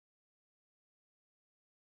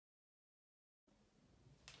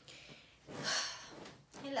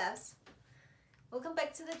loves, welcome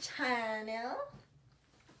back to the channel.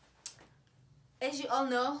 As you all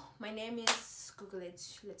know, my name is Google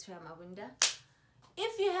Mawunda.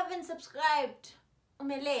 If you haven't subscribed,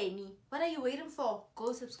 Umeleni, what are you waiting for?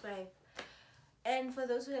 Go subscribe. And for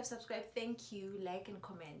those who have subscribed, thank you. Like and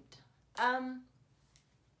comment.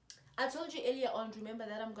 I told you earlier on, remember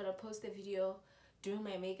that I'm gonna post a video doing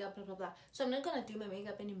my makeup, blah blah blah. So I'm not gonna do my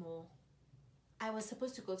makeup anymore. I was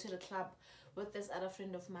supposed to go to the club with this other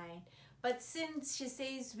friend of mine, but since she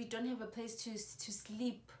says we don't have a place to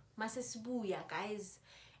sleep, masesibuya guys,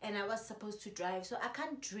 and I was supposed to drive, so I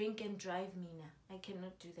can't drink and drive, Mina. I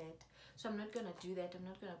cannot do that. So I'm not gonna do that. I'm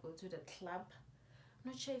not gonna go to the club.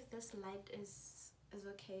 I'm not sure if this light is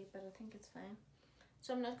okay, but I think it's fine.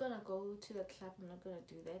 So I'm not gonna go to the club. I'm not gonna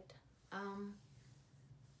do that.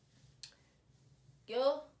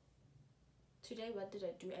 Today what did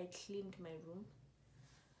I do? I cleaned my room.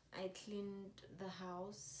 I cleaned the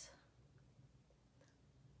house,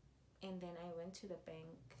 and then I went to the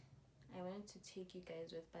bank. I wanted to take you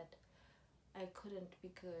guys with, but I couldn't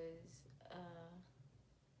because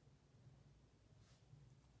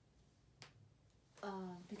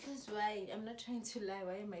why? I'm not trying to lie.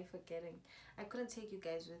 Why am I forgetting? I couldn't take you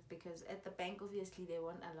guys with because at the bank obviously they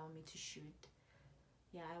won't allow me to shoot.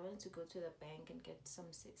 Yeah, I wanted to go to the bank and get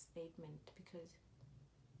some statement because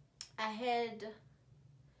I had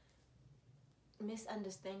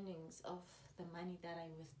misunderstandings of the money that I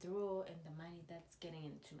withdraw and the money that's getting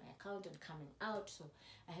into my account and coming out, so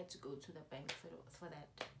I had to go to the bank for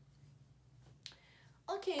that.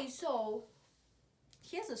 Okay, so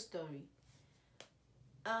here's a story.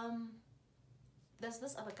 There's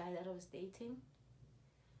this other guy that I was dating.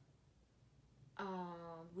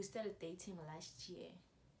 We started dating last year.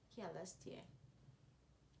 Yeah, last year.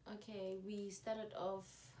 Okay, we started off.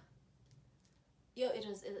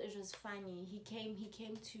 It was funny. He came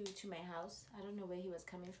to my house. I don't know where he was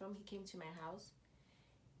coming from. He came to my house.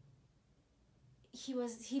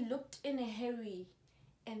 He looked in a hurry,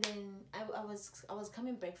 and then I was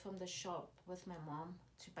coming back from the shop with my mom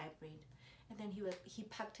to buy bread, and then he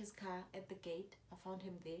parked his car at the gate. I found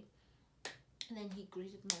him there, and then he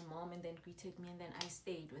greeted my mom and then greeted me, and then I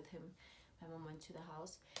stayed with him. My mom went to the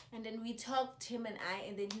house, and then we talked, him and I,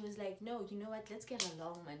 and then he was like, no, you know what, let's get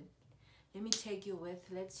along, man. Let me take you with,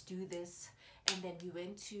 let's do this. And then we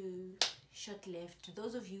went to Short Left.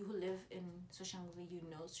 Those of you who live in Soshanguve, you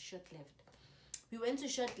know Short Left. We went to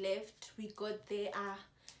Short Left, we got there,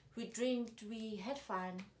 we drank, we had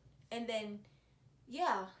fun, and then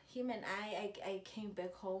yeah, him and I came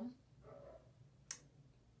back home,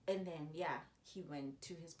 and then yeah, he went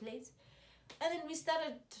to his place, and then we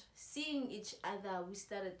started seeing each other, we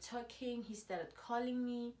started talking, he started calling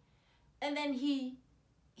me, and then he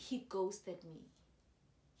ghosted me.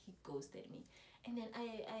 And then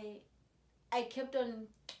I kept on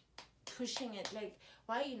pushing it, like,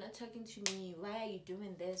 why are you not talking to me? Why are you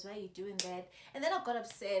doing this? Why are you doing that? And then I got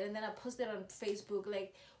upset, and then I posted on Facebook,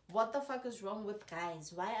 like, what the fuck is wrong with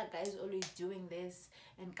guys? Why are guys always doing this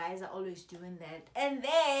and guys are always doing that? And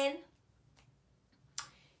then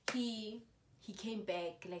he came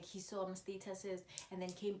back, like, he saw my statuses and then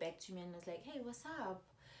came back to me and was like, hey, what's up?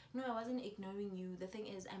 No, I wasn't ignoring you. The thing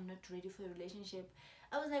is, I'm not ready for a relationship.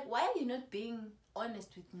 I was like, why are you not being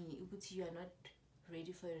honest with me? Ubuti, you are not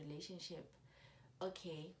ready for a relationship.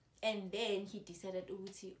 Okay. And then he decided,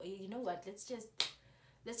 Ubuti, you know what? Let's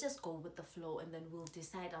just go with the flow, and then we'll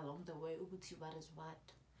decide along the way, Ubuti, what is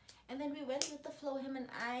what. And then we went with the flow, him and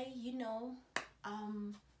I, you know.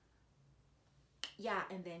 Yeah,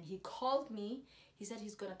 and then he called me. He said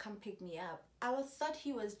he's gonna come pick me up. I thought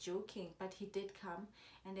he was joking, but he did come.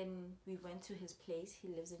 And then we went to his place. He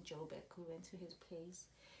lives in Joburg. We went to his place.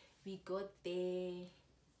 We got there.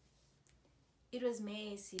 It was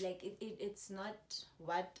messy. Like, it's not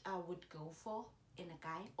what I would go for in a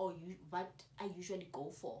guy, or what I usually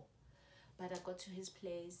go for. But I got to his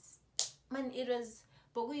place. Man, it was,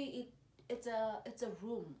 but it's a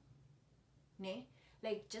room, ne?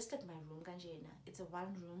 Like, just like my room, kanjena. It's a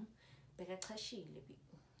one room. Ne?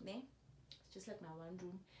 It's just like my one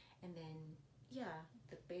room. And then yeah,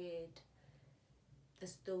 the bed, the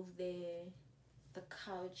stove there, the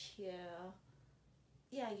couch here.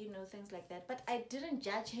 Yeah, you know, things like that. But I didn't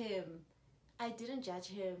judge him.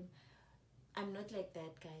 I'm not like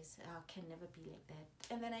that, guys. I can never be like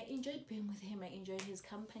that. And then I enjoyed being with him. I enjoyed his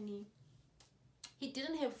company. He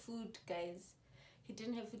didn't have food, guys. He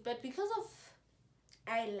didn't have food. But because of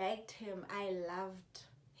I liked him, I loved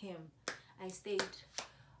him, I stayed.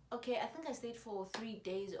 Okay, I think I stayed for 3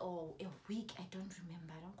 days or a week. I don't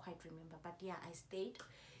remember. I don't quite remember. But yeah, I stayed.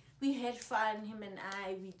 We had fun, him and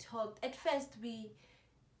I. We talked. At first, we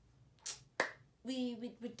we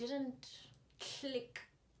didn't click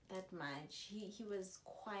that much. He was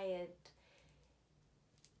quiet.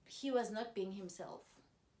 He was not being himself.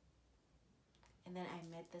 And then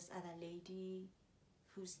I met this other lady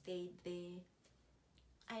who stayed there.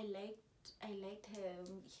 I liked her.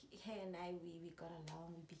 Her and I, we got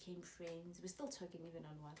along. We became friends. We're still talking even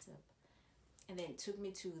on WhatsApp. And then it took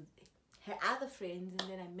me to her other friends,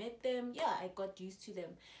 and then I met them. Yeah, I got used to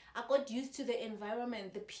them. I got used to the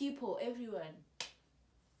environment, the people, everyone.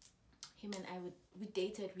 Him and I we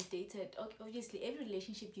dated. Obviously, every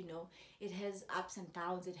relationship, you know, it has ups and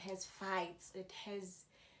downs. It has fights. It has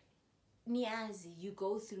niazi. You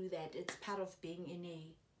go through that. It's part of being in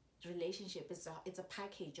a relationship. It's a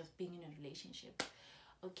package of being in a relationship.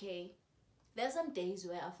 Okay, there's some days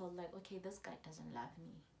where I felt like, okay, this guy doesn't love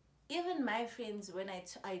me. Even my friends, when I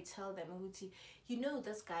tell them, you know,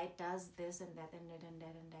 this guy does this and that and that and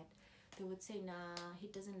that and that, they would say, nah, he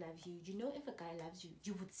doesn't love you. You know, if a guy loves you,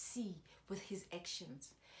 you would see with his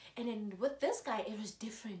actions. And then with this guy, it was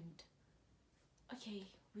different. Okay,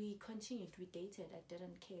 we continued, we dated. I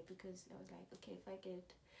didn't care because I was like, okay,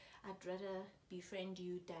 I'd rather befriend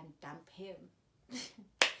you than dump him.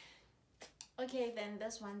 Okay, then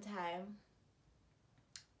this one time,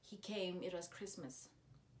 he came, it was Christmas.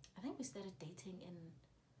 I think we started dating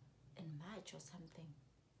in March or something.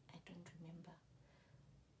 I don't remember.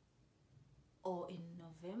 Or in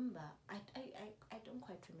November. I don't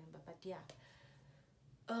quite remember, but yeah.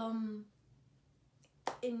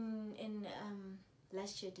 In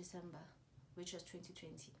last year December, which was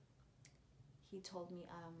 2020, he told me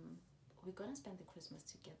we're gonna spend the Christmas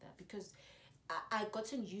together, because I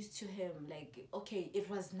gotten used to him. Like, okay, it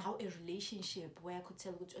was now a relationship where I could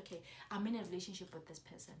tell, okay, I'm in a relationship with this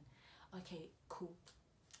person. Okay, cool.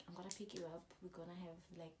 I'm gonna pick you up. We're gonna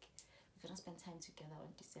spend time together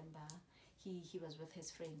on December. He was with his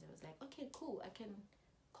friends. I was like, okay, cool. I can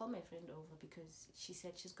call my friend over because she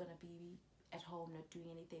said she's gonna be at home not doing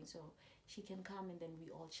anything, so she can come and then we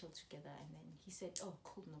all chill together. And then he said, oh,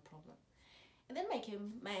 cool, no problem. And then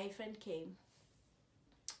my friend came.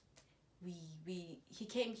 He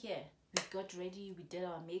came here. We got ready. We did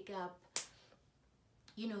our makeup.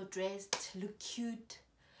 You know, dressed, looked cute.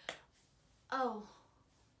 Oh,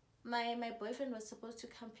 my boyfriend was supposed to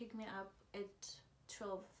come pick me up at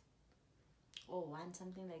 12 or 1,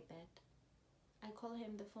 something like that. I call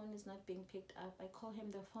him, the phone is not being picked up. I call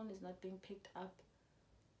him, the phone is not being picked up.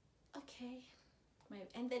 Okay.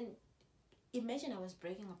 And then imagine I was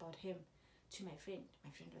bragging about him to my friend.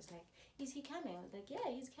 My friend was like, is he coming? I was like,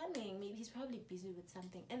 yeah, he's coming. Maybe he's probably busy with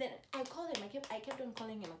something. And then I called him. I kept on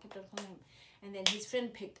calling him. And then his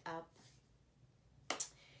friend picked up.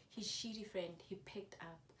 His shitty friend, he picked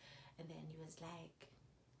up. And then he was like,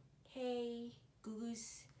 hey,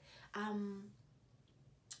 Goose,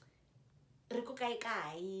 Riko kai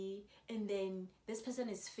kai. And then this person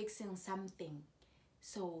is fixing something.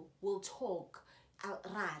 So we'll talk.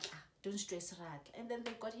 Don't stress, rat. And then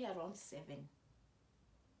they got here around 7.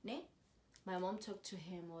 Ne? My mom talked to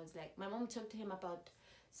him about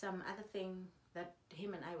some other thing that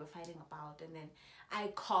him and I were fighting about. And then I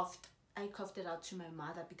coughed it out to my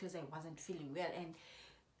mother because I wasn't feeling well. And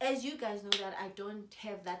as you guys know that I don't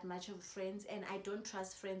have that much of friends, and I don't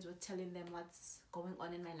trust friends with telling them what's going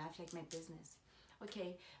on in my life, like my business.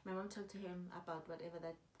 Okay, my mom talked to him about whatever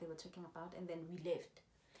that they were talking about, and then we left.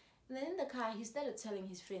 And then in the car, he started telling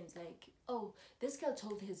his friends, like, oh, this girl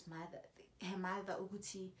told her mother,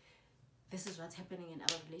 Uguti, this is what's happening in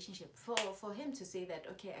our relationship. For him to say that,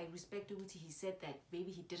 okay, I respect Uguti, he said that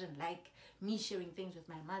maybe he didn't like me sharing things with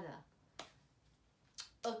my mother.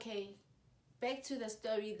 Okay, back to the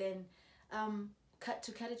story then.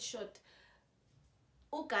 To cut it short,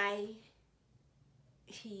 okay,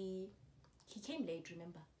 he came late,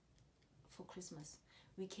 remember, for Christmas.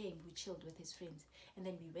 We chilled with his friends, and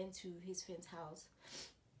then we went to his friend's house.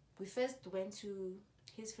 We first went to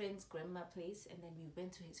his friend's grandma's place, and then we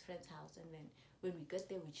went to his friend's house. And then when we got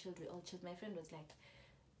there, we all chilled. My friend was like,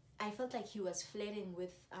 I felt like he was flirting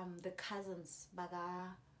with the cousins,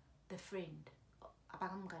 baga, the friend,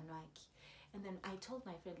 and then I told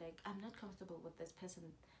my friend, like, I'm not comfortable with this person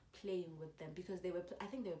playing with them, because I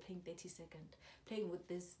think they were playing 30 second, playing with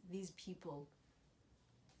these people,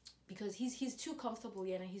 because he's too comfortable,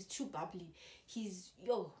 yeah, and he's too bubbly. His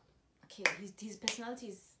personality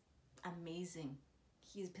is amazing.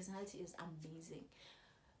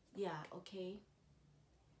 Yeah, okay.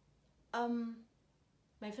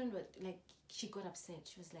 My friend was like, she got upset.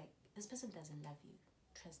 She was like, this person doesn't love you.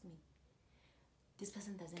 Trust me. This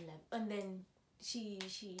person doesn't love. And then she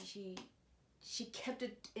kept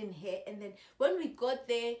it in her. And then when we got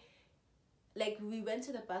there, like we went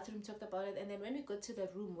to the bathroom, talked about it, and then when we got to the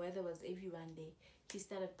room where there was everyone there, he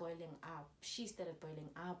started boiling up. She started boiling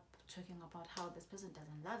up, talking about how this person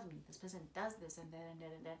doesn't love me, this person does this and that and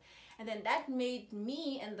that and that. And then that made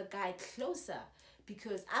me and the guy closer,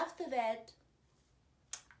 because after that,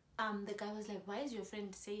 the guy was like, why is your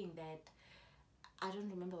friend saying that? I don't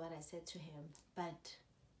remember what I said to him, but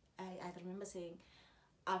I remember saying,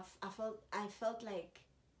 I felt like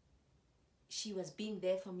she was being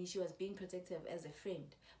there for me, she was being protective as a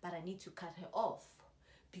friend, but I need to cut her off,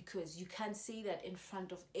 because you can't say that in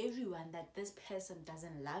front of everyone that this person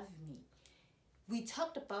doesn't love me. We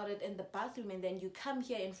talked about it in the bathroom, and then you come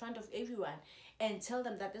here in front of everyone and tell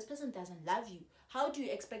them that this person doesn't love you. How do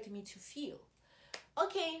you expect me to feel?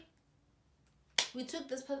 Okay, we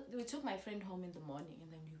took my friend home in the morning,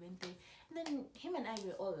 and then we went there, and then him and I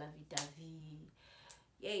were all lovey-dovey.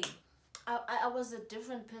 Yay. I was a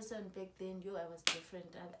different person back then. I was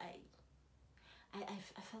different. I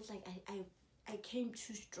felt like I came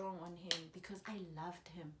too strong on him because I loved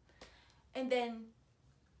him. And then,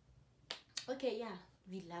 okay, yeah,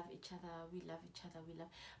 we love each other,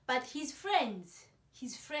 but his friends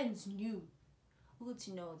knew,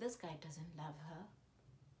 no, this guy doesn't love her.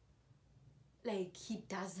 Like, he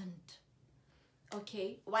doesn't.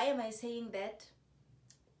 Okay, why am I saying that?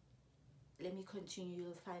 Let me continue,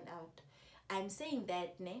 you'll find out. I'm saying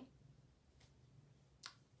that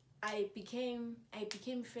I became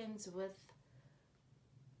friends with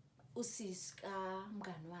Usiska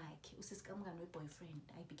mngani boyfriend.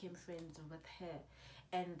 I became friends with her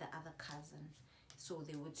and the other cousin. So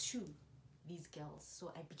there were two, these girls.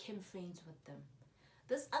 So I became friends with them.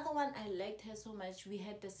 This other one, I liked her so much. We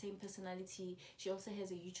had the same personality. She also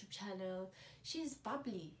has a YouTube channel. She's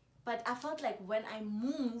bubbly. But I felt like when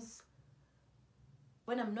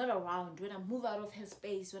I'm not around, when I move out of her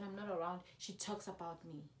space, when I'm not around, she talks about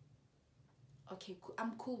me. Okay,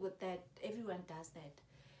 I'm cool with that. Everyone does that.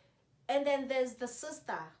 And then there's the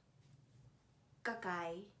sister,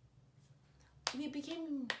 Kakai. We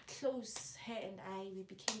became close, her and I. We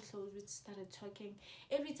became close. We started talking.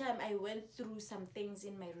 Every time I went through some things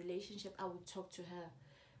in my relationship, I would talk to her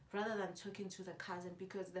rather than talking to the cousin,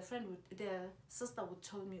 because the sister would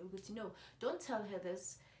tell me, no, don't tell her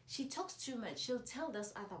this. She talks too much. She'll tell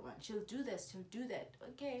this other one. She'll do this. She'll do that.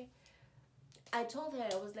 Okay. I told her,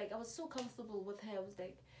 I was so comfortable with her. I was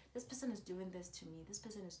like, this person is doing this to me. This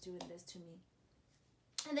person is doing this to me.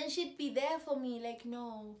 And then she'd be there for me, like,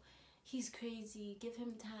 no, he's crazy. Give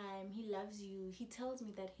him time. He loves you. He tells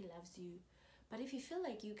me that he loves you. But if you feel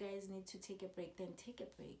like you guys need to take a break, then take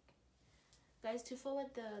a break. Guys, to forward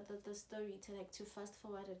the story, to fast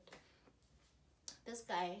forward it, this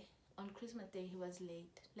guy, on Christmas Day, he was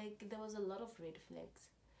late. Like, there was a lot of red flags.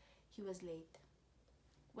 He was late.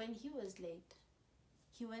 When he was late,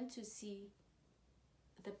 he went to see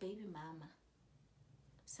the baby mama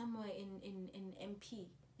somewhere in MP,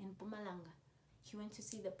 in Mpumalanga. He went to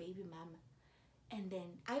see the baby mama. And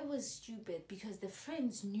then I was stupid because the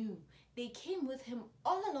friends knew. They came with him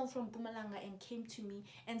all along from Mpumalanga and came to me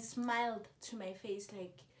and smiled to my face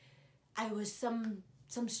like I was some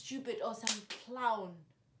stupid or some clown.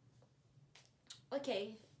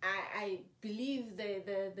 Okay, I believe they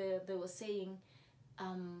were saying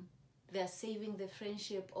they're saving the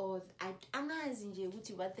friendship, or I'm not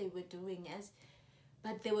what they were doing as,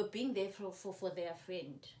 but they were being there for their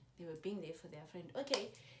friend. They were being there for their friend. Okay,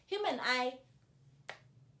 him and I,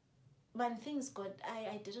 when things got,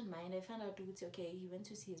 I didn't mind. I found out okay, he went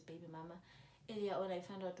to see his baby mama. Earlier on, I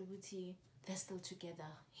found out they're still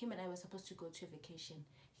together. Him and I were supposed to go to a vacation.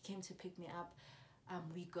 He came to pick me up.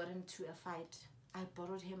 We got into a fight. I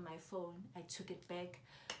borrowed him my phone. I took it back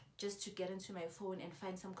just to get into my phone and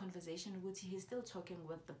find some conversation. He's still talking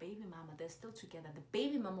with the baby mama. They're still together. The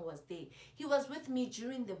baby mama was there. He was with me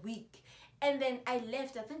during the week. And then I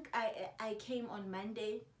left. I think I came on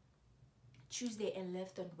Monday, Tuesday, and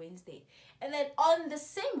left on Wednesday. And then on the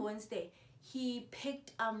same Wednesday, he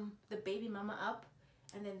picked the baby mama up,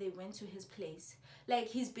 and then they went to his place. Like,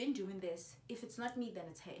 he's been doing this. If it's not me, then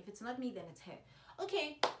it's her. If it's not me, then it's her.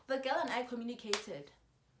 Okay, the girl and I communicated,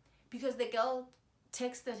 because the girl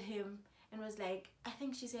texted him and was like, I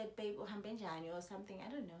think she said, babe, or something,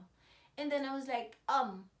 I don't know. And then I was like,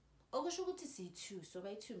 to see too. So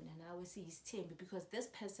by two, and I will see his team, because this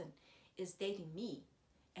person is dating me,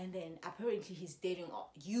 and then apparently he's dating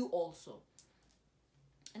you also.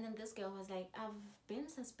 And then this girl was like, I've been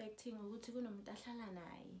suspecting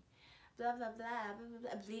blah blah blah blah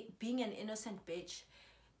blah, being an innocent bitch,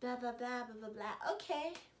 blah blah blah blah blah blah.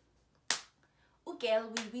 Okay. Girl,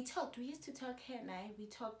 we talked. We used to talk, her and I. We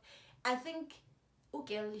talked. I think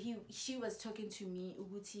girl, she was talking to me,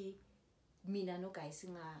 Uguti. mina no guy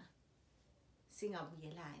singa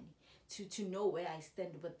to know where I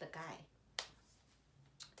stand with the guy.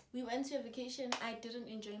 We went to a vacation. I didn't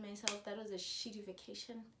enjoy myself. That was a shitty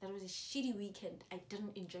vacation. That was a shitty weekend. I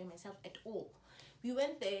didn't enjoy myself at all. We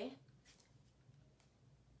went there.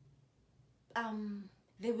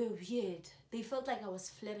 They were weird. They felt like I was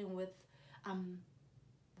flirting with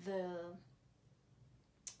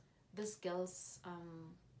this girl's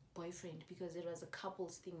boyfriend, because it was a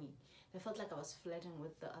couples thingy. They felt like I was flirting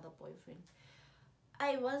with the other boyfriend.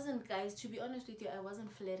 I wasn't, guys. To be honest with you, I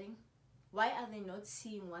wasn't flirting. Why are they not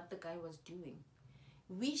seeing what the guy was doing?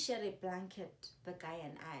 We shared a blanket, the guy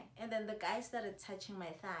and I. And then the guy started touching my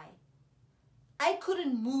thigh. I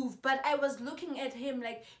couldn't move, but I was looking at him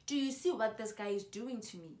like, do you see what this guy is doing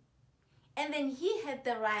to me? And then he had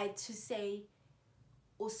the right to say,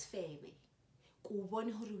 Osfebe,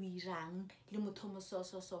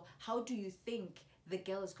 how do you think the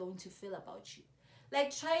girl is going to feel about you? Like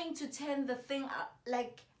trying to turn the thing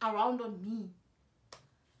like around on me.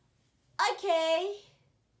 Okay,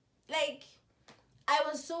 like I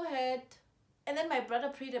was so hurt. And then my brother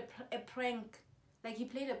played a prank. Like he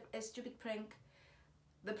played a stupid prank.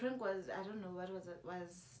 The prank was, I don't know what was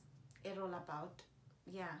it all about.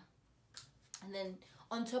 Yeah. And then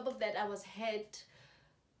on top of that, I was hurt.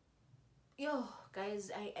 Yo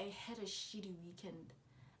guys, I had a shitty weekend.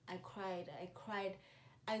 I cried,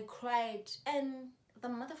 and the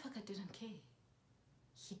motherfucker didn't care.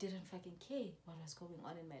 He didn't fucking care what was going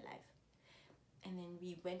on in my life. And then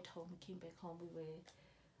we went home, we came back home,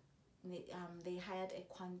 they hired a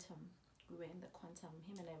quantum. We were in the quantum,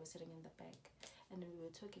 him and I were sitting in the back, and then we were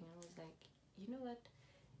talking, and I was like, you know what,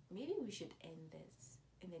 maybe we should end this.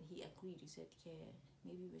 And then he agreed. He said, yeah,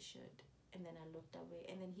 maybe we should. And then I looked away,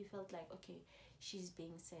 and then he felt like, okay, she's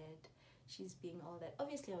being sad, she's being all that.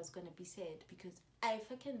 Obviously I was gonna be sad because I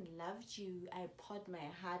fucking loved you. I poured my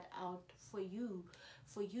heart out for you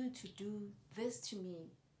to do this to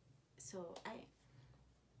me. So I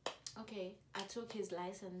took his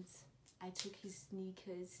license, I took his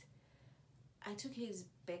sneakers, I took his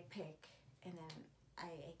backpack, and then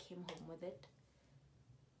I came home with it.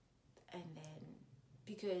 And then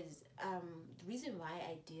because the reason why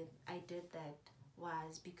I did that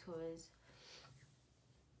was because,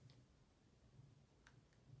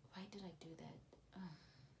 why did I do that?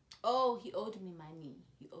 Oh, he owed me money.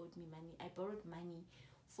 I borrowed money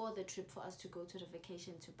for the trip, for us to go to the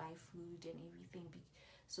vacation, to buy food and everything,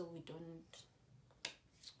 so we don't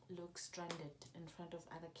look stranded in front of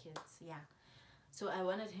other kids. Yeah. So I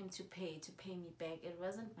wanted him to pay me back. It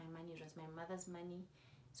wasn't my money, it was my mother's money.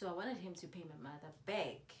 So I wanted him to pay my mother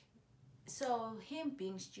back. So him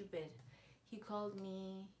being stupid, he called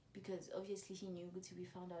me because obviously he knew we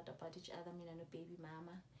found out about each other, me and no baby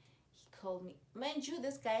mama. He called me. Mind you,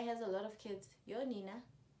 this guy has a lot of kids. Yo, Nina.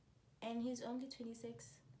 And he's only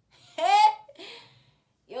 26.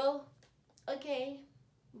 Yo, okay.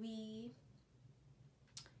 He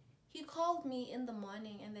called me in the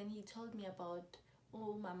morning, and then he told me about,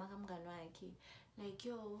 oh, mama kamganwaki. Like,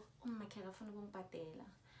 yo, mama kerafuna kumpatela.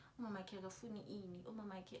 Mama kerafuna ini. Oh,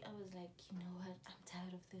 mama I was like, you know what? I'm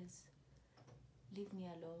tired of this. Leave me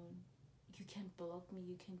alone. You can block me.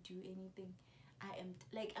 You can do anything. I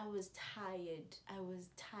was tired,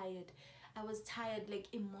 like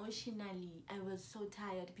emotionally. I was so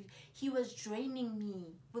tired. He was draining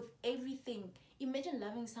me with everything. Imagine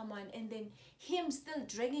loving someone and then him still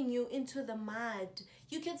dragging you into the mud.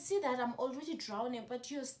 You can see that I'm already drowning, but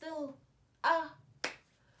you're still,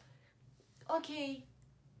 okay.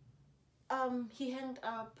 He hanged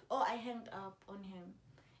up, or I hanged up on him.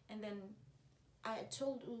 And then I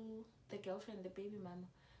told the girlfriend, the baby mama,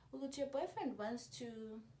 your boyfriend wants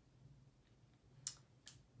to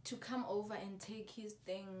come over and take his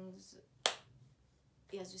things.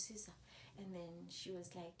 And then she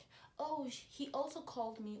was like, oh, he also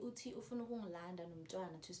called me uti ufuna ukungilanda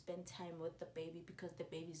nomntwana to spend time with the baby because the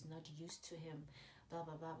baby's not used to him, blah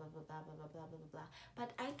blah blah blah blah blah blah blah blah blah.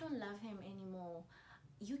 But I don't love him anymore.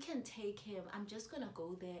 You can take him. I'm just gonna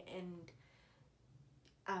go there and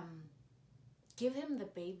give him the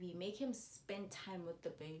baby, make him spend time with the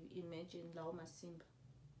baby. Imagine, Lauma Simba.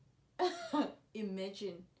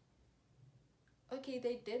 Imagine. Okay,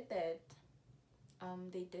 they did that.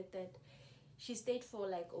 She stayed for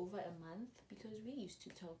like over a month because we used to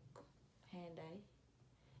talk hand eye.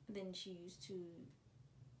 And then she used to.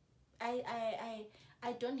 I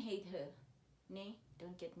don't hate her. Nay,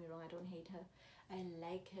 don't get me wrong. I don't hate her. I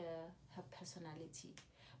like her personality,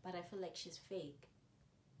 but I feel like she's fake.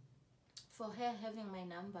 For her having my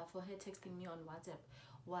number, for her texting me on WhatsApp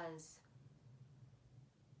was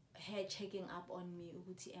her checking up on me,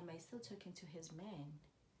 ukuthi, am I still talking to his man?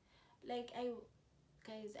 Like, I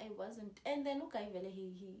wasn't. And then guy vele,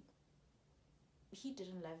 he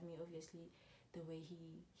didn't love me obviously the way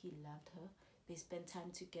he loved her. They spent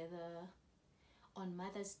time together. On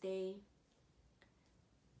Mother's Day,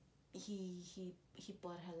 he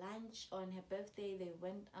bought her lunch. On her birthday, they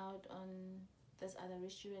went out on this other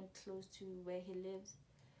restaurant close to where he lives.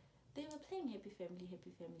 They were playing Happy Family,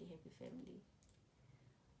 Happy Family, Happy Family.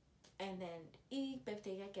 And then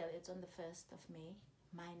birthday girl, it's on the 1st of May.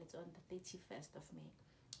 Mine is on the 31st of May.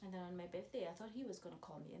 And then on my birthday, I thought he was gonna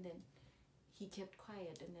call me, and then he kept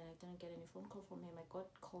quiet, and then I didn't get any phone call from him. I got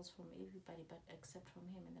calls from everybody but except from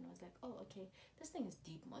him, and then I was like, oh, okay, this thing is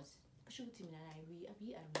deep, Mos. We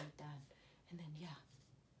are done. And then yeah,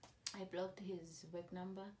 I blocked his work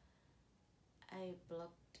number, I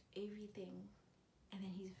blocked everything, and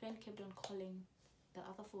then his friend kept on calling the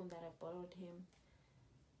other phone that I borrowed him.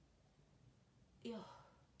 Yo,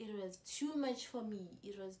 it was too much for me.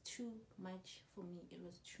 It was too much for me. It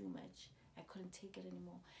was too much. I couldn't take it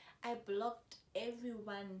anymore. I blocked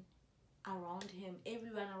everyone around him,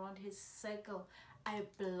 everyone around his circle. I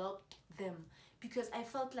blocked them because I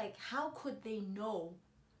felt like, how could they know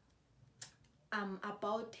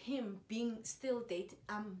about him being still dating?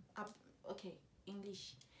 Okay,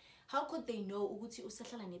 English. How could they know ukuthi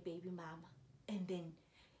usahlala ne baby mama, and then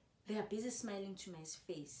they are busy smiling to my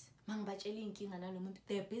face?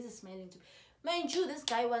 They're busy smiling to. Mind you, this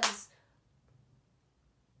guy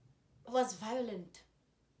was violent.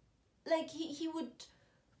 Like he would,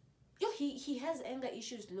 he has anger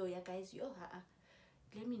issues. Yeah, guys,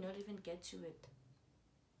 let me not even get to it.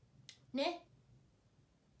 Ne?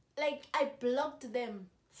 Like, I blocked them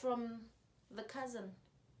from the cousin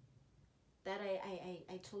that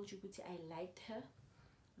I told you I liked her.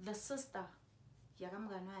 The sister,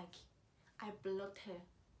 I blocked her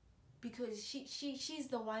because she's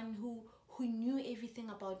the one who knew everything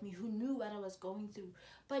about me, who knew what I was going through.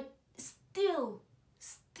 But still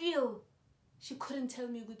she couldn't tell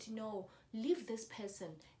me, no, leave this person.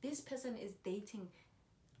 This person is dating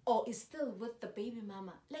or is still with the baby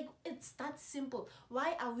mama. Like, it's that simple.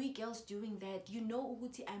 Why are we girls doing that? You know,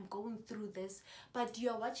 Uguti, I'm going through this, but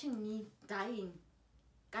you're watching me dying.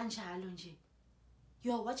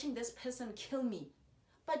 You are watching this person kill me,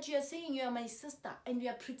 but you're saying you are my sister and you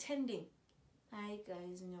are pretending. Hi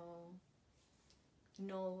guys,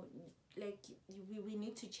 no, like, we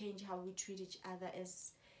need to change how we treat each other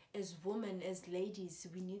as women, as ladies.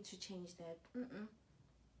 We need to change that.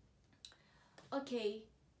 Okay,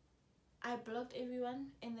 I blocked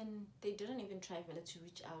everyone, and then they didn't even try to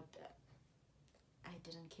reach out. I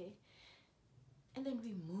didn't care. And then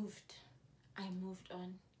we moved. I moved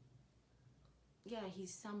on. Yeah,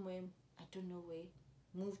 he's somewhere, I don't know where,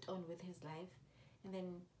 moved on with his life. And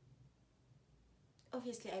then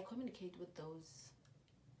obviously I communicate with those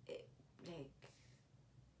like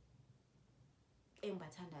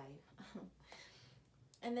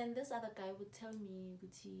and then this other guy would tell me,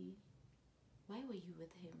 Guti, why were you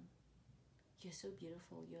with him? You're so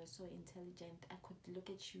beautiful, you're so intelligent. I could look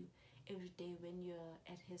at you every day when you're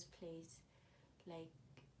at his place, like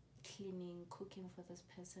cleaning, cooking for this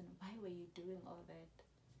person. Why were you doing all that?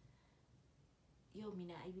 Yo,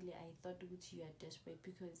 Mina, I thought you are desperate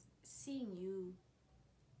because seeing you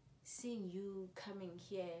coming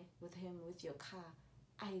here with him with your car,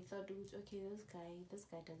 I thought, okay, this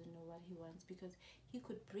guy doesn't know what he wants, because he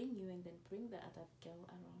could bring you and then bring the other girl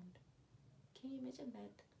around. Can you imagine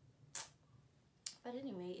that? But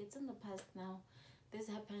anyway, it's in the past now. This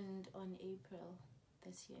happened on April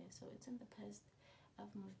this year, so it's in the past.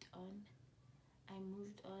 I've moved on.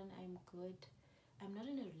 I'm good. I'm not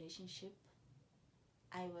in a relationship.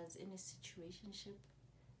 I was in a situationship,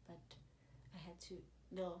 but I had to.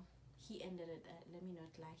 No, he ended it. Let me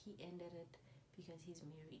not lie. He ended it because he's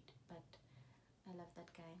married. But I love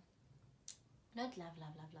that guy. Not love,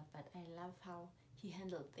 but I love how he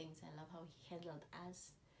handled things. I love how he handled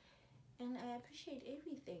us, and I appreciate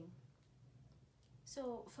everything.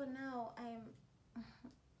 So for now,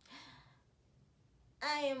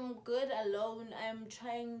 I am good alone. I'm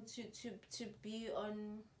trying to be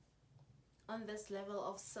on this level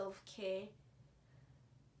of self-care,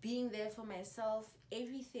 being there for myself,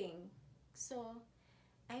 everything. So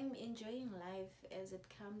I'm enjoying life as it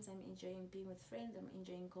comes. I'm enjoying being with friends. I'm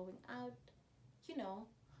enjoying going out. You know,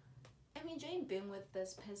 I'm enjoying being with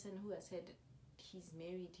this person who has said he's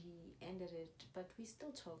married, he ended it, but we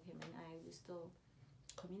still talk, him and I, we still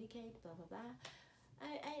communicate, blah blah blah.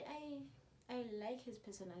 I like his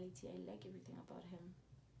personality. I like everything about him.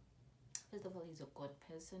 First of all, he's a good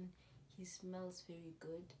person. He smells very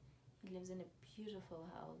good. He lives in a beautiful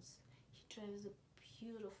house. He drives a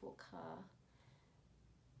beautiful car.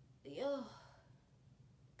 Yo,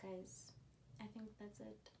 guys, I think that's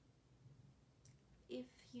it. If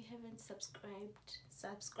you haven't subscribed,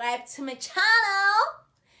 subscribe to my channel.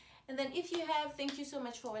 And then if you have, thank you so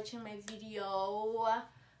much for watching my video.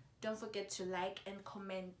 Don't forget to like and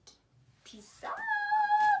comment. Peace out.